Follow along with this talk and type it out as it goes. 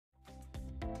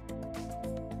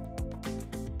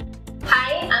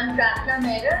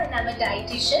And I'm a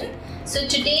dietitian. So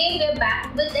today we're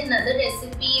back with another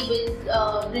recipe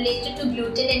related to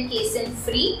gluten and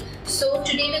casein-free. So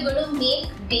today we're going to make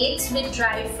dates with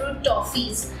dry fruit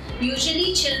toffees.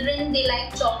 Usually children, they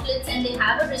like chocolates and they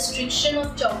have a restriction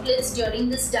of chocolates during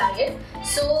this diet.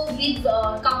 So we've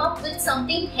come up with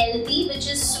something healthy which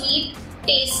is sweet,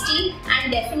 tasty,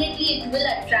 and definitely it will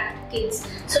attract kids.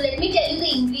 So let me tell you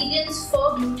the ingredients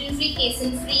for gluten-free,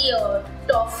 casein-free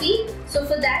toffee. So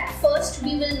for that, first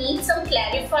we will need some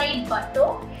clarified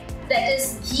butter, that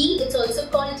is ghee. It's also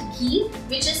called ghee,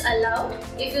 which is allowed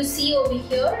if you see over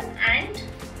here, and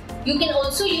you can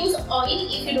also use oil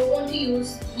if you don't want to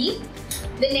use ghee.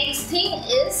 The next thing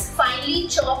is finely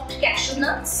chopped cashew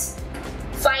nuts,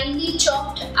 finely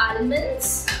chopped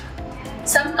almonds,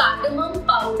 some cardamom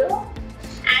powder,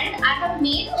 and I have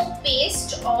made a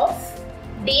paste of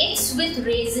dates with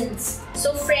raisins.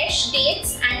 So fresh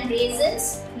dates and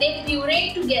raisins, they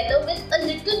pureed together with a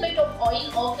little bit of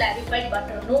oil or clarified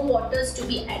butter. No waters to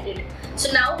be added.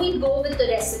 So now we'll go with the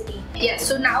recipe. Yeah,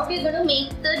 so now we're going to make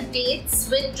the dates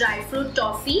with dry fruit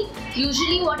toffee.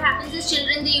 Usually what happens is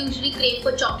children, they usually crave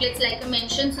for chocolates like I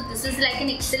mentioned. So this is like an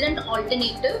excellent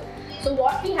alternative. So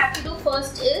what we have to do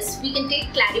first is we can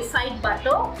take clarified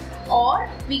butter or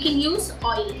we can use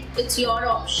oil. It's your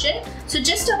option. So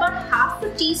just about half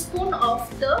a teaspoon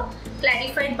of the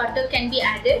clarified butter can be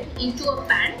added into a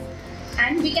pan,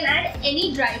 and we can add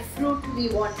any dry fruit we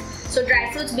want. So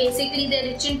dry fruits, basically they're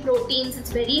rich in proteins,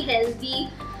 it's very healthy.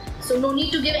 So no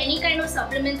need to give any kind of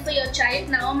supplements for your child.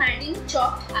 Now I'm adding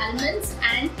chopped almonds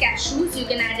and cashews. You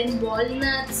can add in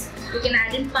walnuts, you can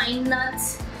add in pine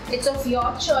nuts. It's of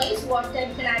your choice what type.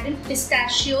 You can add in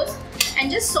pistachios,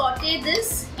 and just saute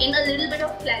this in a little bit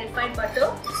of clarified butter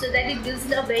so that it gives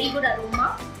a very good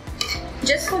aroma.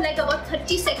 Just for like about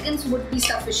 30 seconds would be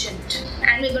sufficient.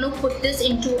 And we're going to put this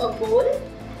into a bowl.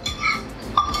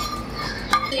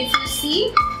 So if you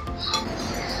see,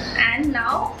 and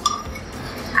now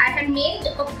I have made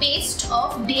a paste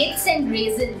of dates and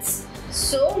raisins.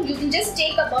 So you can just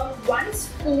take about 1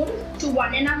 spoon to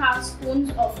 1.5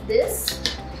 spoons of this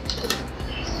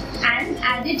and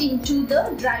add it into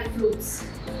the dry fruits.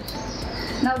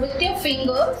 Now with your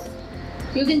fingers,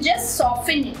 you can just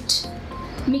soften it.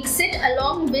 Mix it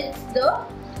along with the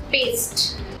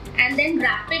paste and then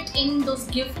wrap it in those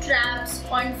gift wraps,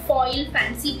 on foil,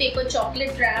 fancy paper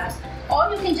chocolate wraps, or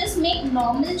you can just make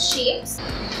normal shapes.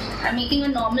 I'm making a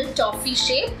normal toffee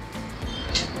shape,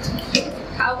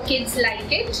 how kids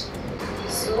like it.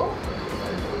 So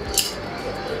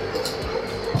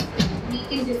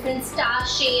in different star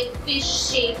shape, fish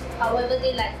shape, however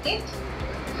they like it.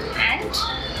 And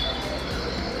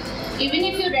even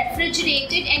if you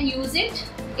refrigerate it and use it,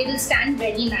 it will stand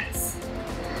very nice.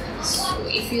 So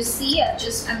if you see, I'm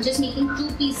just making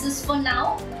 2 pieces for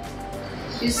now.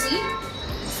 You see,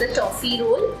 it's the toffee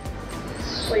roll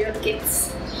for your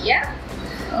kids. Yeah?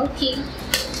 Okay.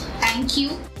 Thank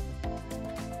you.